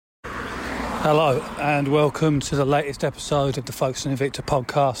Hello and welcome to the latest episode of the Folkestone Invicta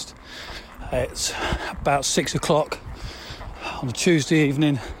podcast. It's about 6 o'clock on a Tuesday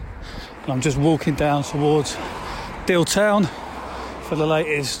evening and I'm just walking down towards Deal Town for the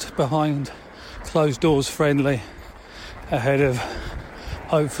latest behind closed doors friendly ahead of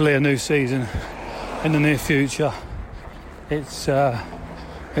hopefully a new season in the near future. It's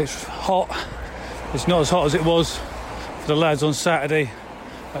hot. It's not as hot as it was for the lads on Saturday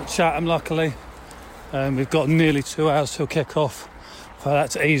at Chatham, luckily. We've got nearly 2 hours till kick-off for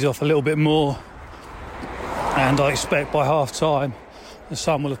that to ease off a little bit more, and I expect by half time the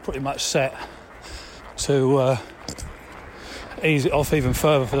sun will have pretty much set to ease it off even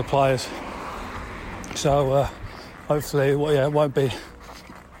further for the players. So hopefully it won't be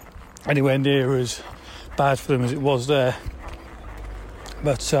anywhere near as bad for them as it was there,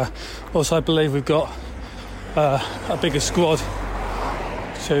 but also I believe we've got a bigger squad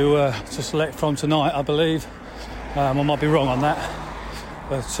to select from tonight, I believe. I might be wrong on that,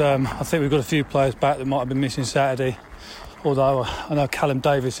 but I think we've got a few players back that might have been missing Saturday, although I know Callum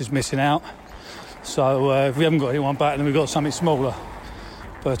Davis is missing out, so if we haven't got anyone back then we've got something smaller,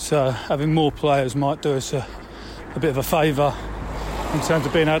 but having more players might do us a bit of a favour in terms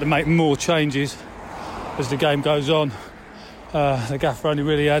of being able to make more changes as the game goes on. The gaffer only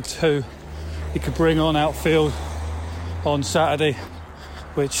really had 2 he could bring on outfield on Saturday,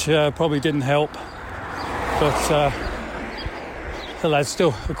 which probably didn't help, but the lads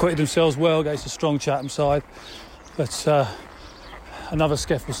still acquitted themselves well against a strong Chatham side. But another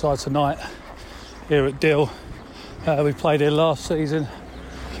skefful side tonight here at Deal. We played here last season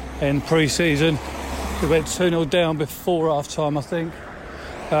in pre-season. We went 2-0 down before half-time, I think.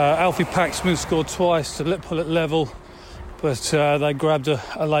 Alfie Paxman scored twice to pull it level, but they grabbed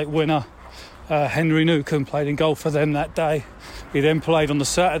a late winner. Henry Newcombe played in goal for them that day. He then played on the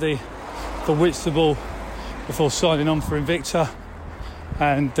Saturday for Whitstable before signing on for Invicta,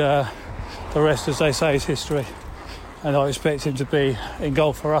 and the rest, as they say, is history, and I expect him to be in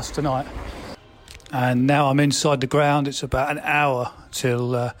goal for us tonight. And now I'm inside the ground. It's about an hour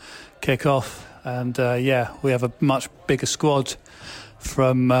till kick-off, and we have a much bigger squad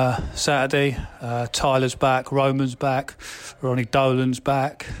from Saturday. Tyler's back, Roman's back, Ronnie Dolan's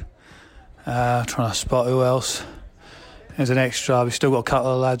back. Trying to spot who else. There's an extra. We've still got a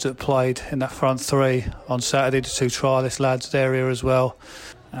couple of lads that played in that front 3 on Saturday, the 2 trialist lads, they're here as well,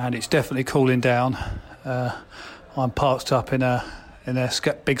 and it's definitely cooling down. I'm parked up in a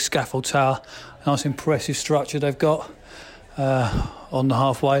big scaffold tower, a nice impressive structure they've got on the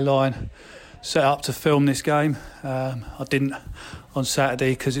halfway line, set up to film this game. I didn't on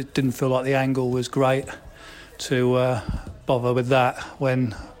Saturday because it didn't feel like the angle was great to bother with that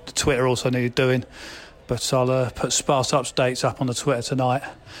when the Twitter also needed doing, but I'll put sparse updates up on the Twitter tonight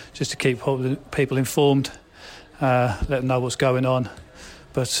just to keep people informed, let them know what's going on,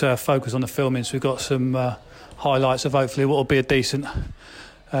 but focus on the filming. So we've got some highlights of hopefully what will be a decent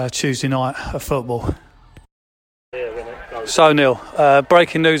Tuesday night of football. So Neil,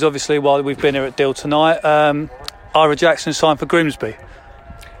 breaking news obviously while we've been here at Deal tonight. Ira Jackson signed for Grimsby.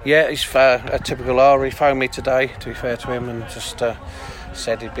 Yeah, he's a typical Ira. He phoned me today, to be fair to him, and just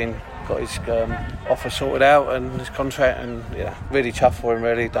said he'd got his offer sorted out and his contract, and really chuffed for him.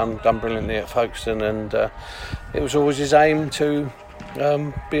 Really done brilliantly at Folkestone, and it was always his aim to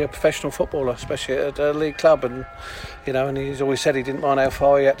be a professional footballer, especially at a league club, and and he's always said he didn't mind how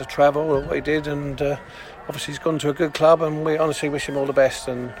far he had to travel or what he did, and obviously he's gone to a good club, and we honestly wish him all the best.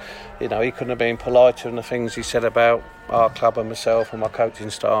 And he couldn't have been politer in the things he said about our club and myself and my coaching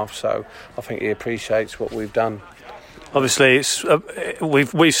staff, so I think he appreciates what we've done. Obviously,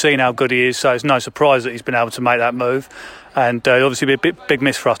 we've seen how good he is, so it's no surprise that he's been able to make that move, and obviously be a big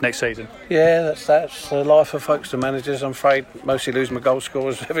miss for us next season. Yeah, that's the life of Folkestone managers. I'm afraid mostly lose my goal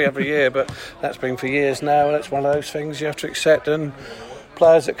scorers every year, but that's been for years now, and it's one of those things you have to accept. And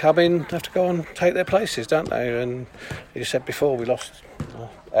players that come in have to go and take their places, don't they? And you said before, we lost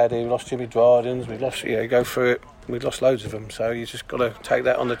Eddie, we lost Jimmy Drydens, we lost, go through it. We've lost loads of them, so you just got to take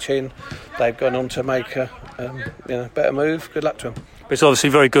that on the chin. They've gone on to make a better move. Good luck to them. But it's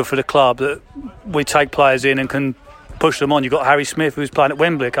obviously very good for the club that we take players in and can push them on. You've got Harry Smith, who was playing at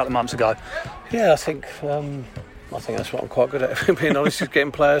Wembley a couple of months ago. Yeah, I think that's what I'm quite good at, being honest, is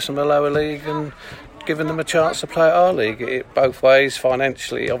getting players from the lower league and giving them a chance to play at our league. It both ways.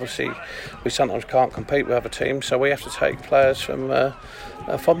 Financially, obviously, we sometimes can't compete with other teams, so we have to take players from the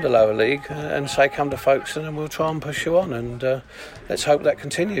lower league and say, come to Folkestone and we'll try and push you on, and let's hope that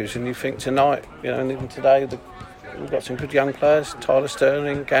continues. And you think tonight, and even today, we've got some good young players, Tyler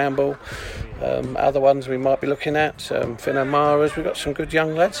Sterling, Gamble, other ones we might be looking at, Finn O'Mara's. We've got some good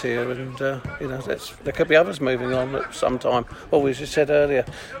young lads here, and there could be others moving on at some time. Well, we just said earlier,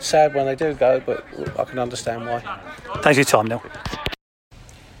 sad when they do go, but I can understand why. Thanks for your time, Neil.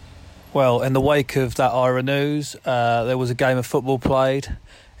 Well, in the wake of that Ira news, there was a game of football played.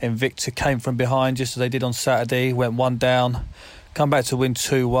 Invicta came from behind just as they did on Saturday, went 1 down, come back to win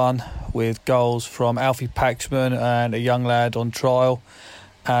 2-1 with goals from Alfie Paxman and a young lad on trial,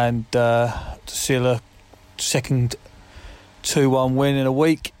 and to seal a second 2-1 win in a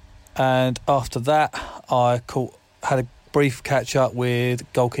week. And after that, I had a brief catch up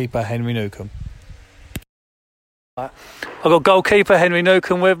with goalkeeper Henry Newcombe. I've got goalkeeper Henry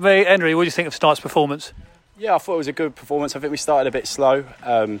Newcombe with me. Henry, what do you think of tonight's performance? Yeah, I thought it was a good performance. I think we started a bit slow.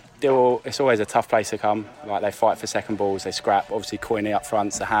 Deal, it's always a tough place to come. Like, they fight for second balls, they scrap. Obviously, Coyne up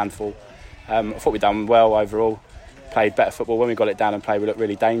front's a handful. I thought we'd done well overall. Played better football. When we got it down and played, we looked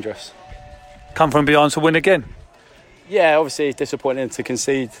really dangerous. Come from behind to win again? Yeah, obviously disappointing to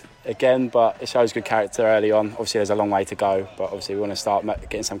concede again, but it shows good character early on. Obviously, there's a long way to go, but obviously we want to start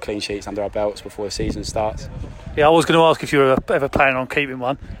getting some clean sheets under our belts before the season starts. Yeah, I was going to ask if you were ever planning on keeping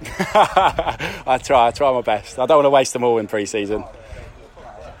one. I try my best. I don't want to waste them all in pre-season.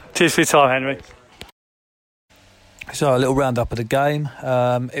 Cheers for your time, Henry. So a little roundup of the game.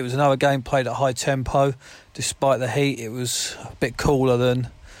 It was another game played at high tempo. Despite the heat, it was a bit cooler than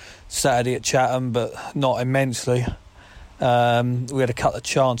Saturday at Chatham, but not immensely. We had a couple of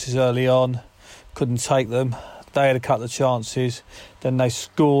chances early on, couldn't take them. They had a couple of chances, then they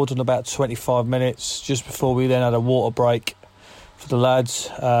scored in about 25 minutes, just before we then had a water break for the lads.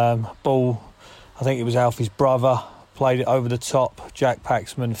 Ball, I think it was Alfie's brother, played it over the top, Jack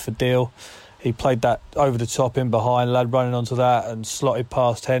Paxman for Deal. He played that over the top in behind, lad running onto that and slotted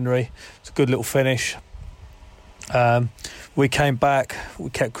past Henry. It's a good little finish. We came back,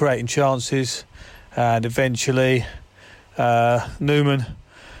 we kept creating chances, and eventually Newman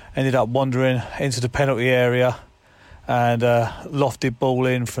ended up wandering into the penalty area and lofted ball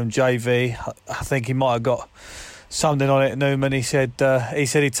in from JV. I think he might have got something on it, Newman. He said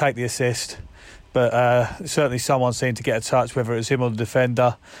he'd take the assist, but certainly someone seemed to get a touch, whether it was him or the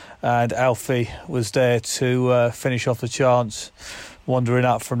defender, and Alfie was there to finish off the chance, wandering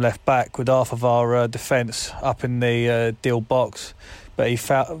up from left back with half of our defence up in the Deal box, but he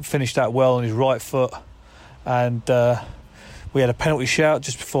finished that well on his right foot, and we had a penalty shout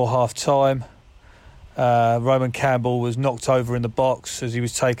just before half-time. Roman Campbell was knocked over in the box as he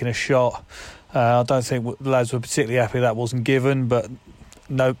was taking a shot. I don't think the lads were particularly happy that wasn't given, but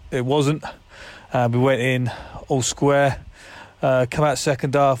no, it wasn't. We went in all square. Come out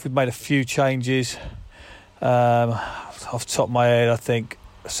second half, we've made a few changes. Off the top of my head, I think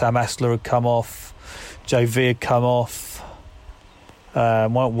Sam Asler had come off, JV had come off,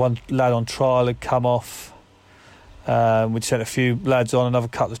 one lad on trial had come off. We'd sent a few lads on, another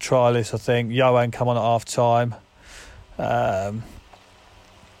couple of trialists, I think. Johan come on at half time.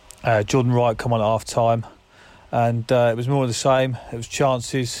 Jordan Wright come on at half time. And it was more of the same. It was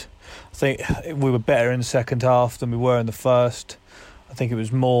chances. I think we were better in the second half than we were in the first. I think it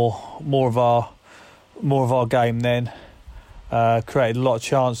was more of our game then. Created a lot of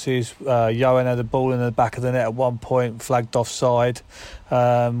chances. Johan had the ball in the back of the net at one point, flagged offside.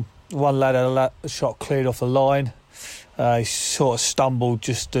 One lad had a shot cleared off the line. He sort of stumbled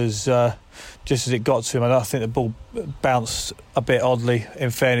just as it got to him, and I think the ball bounced a bit oddly, in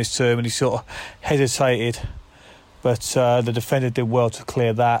fairness to him, and he sort of hesitated, but the defender did well to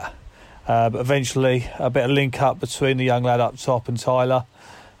clear that. But eventually a bit of link up between the young lad up top and Tyler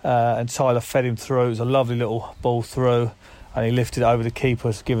fed him through. It was a lovely little ball through, and he lifted it over the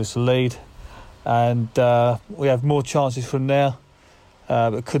keeper to give us the lead, and we have more chances from there.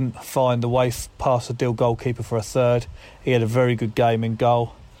 But couldn't find the way past the Deal goalkeeper for a third. He had a very good game in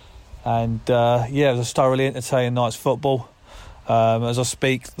goal. And it was a thoroughly entertaining night's football. As I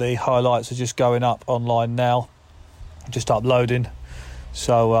speak, the highlights are just going up online now, just uploading.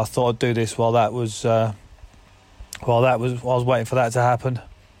 So I thought I'd do this while I was waiting for that to happen.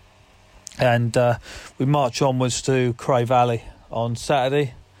 And we march onwards to Cray Valley on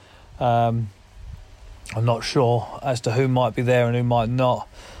Saturday. I'm not sure as to who might be there and who might not.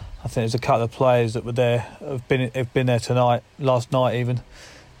 I think there's a couple of players that were there, have been there tonight, last night even,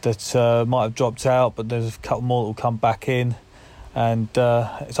 that might have dropped out, but there's a couple more that will come back in. And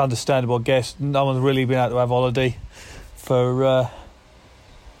it's understandable, I guess. No one's really been able to have holiday for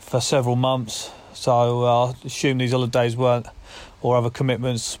several months, so I assume these holidays weren't, or other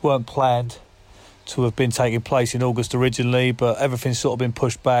commitments weren't planned to have been taking place in August originally, but everything's sort of been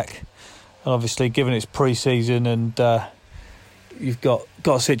pushed back. And obviously, given it's pre-season and you've got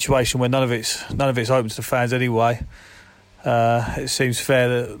a situation where none of it's open to the fans anyway, it seems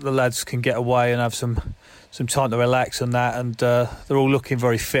fair that the lads can get away and have some time to relax on that. And they're all looking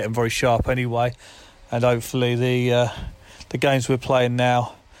very fit and very sharp anyway. And hopefully the games we're playing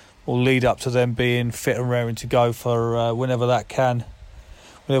now will lead up to them being fit and raring to go for whenever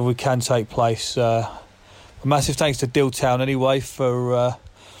we can take place. A massive thanks to Dilltown anyway for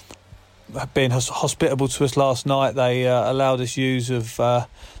being hospitable to us last night. They allowed us use of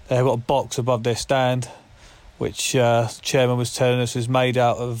they've got a box above their stand, which the chairman was telling us is made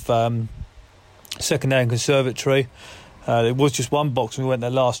out of second-hand conservatory. There was just one box when we went there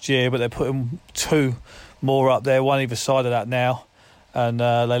last year, but they're putting 2 more up there, one either side of that now, and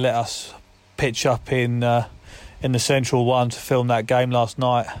they let us pitch up in the central one to film that game last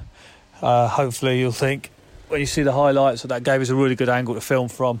night. Hopefully you'll think when you see the highlights that gave us a really good angle to film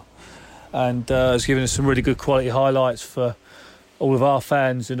from, and has given us some really good quality highlights for all of our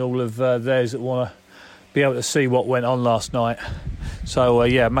fans and all of theirs that want to be able to see what went on last night. So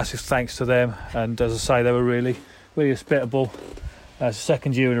massive thanks to them, and as I say, they were really hospitable. It's the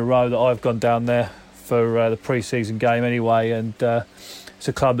second year in a row that I've gone down there for the pre-season game anyway, and it's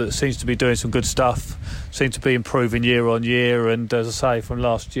a club that seems to be doing some good stuff, seems to be improving year on year, and as I say, from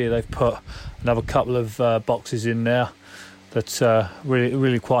last year they've put another couple of boxes in there that's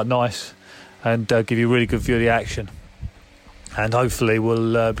really quite nice and give you a really good view of the action. And hopefully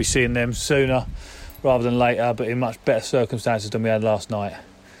we'll be seeing them sooner rather than later, but in much better circumstances than we had last night.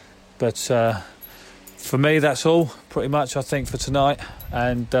 But for me, that's all pretty much, I think, for tonight,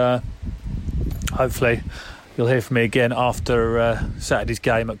 and hopefully you'll hear from me again after Saturday's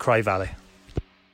game at Cray Valley.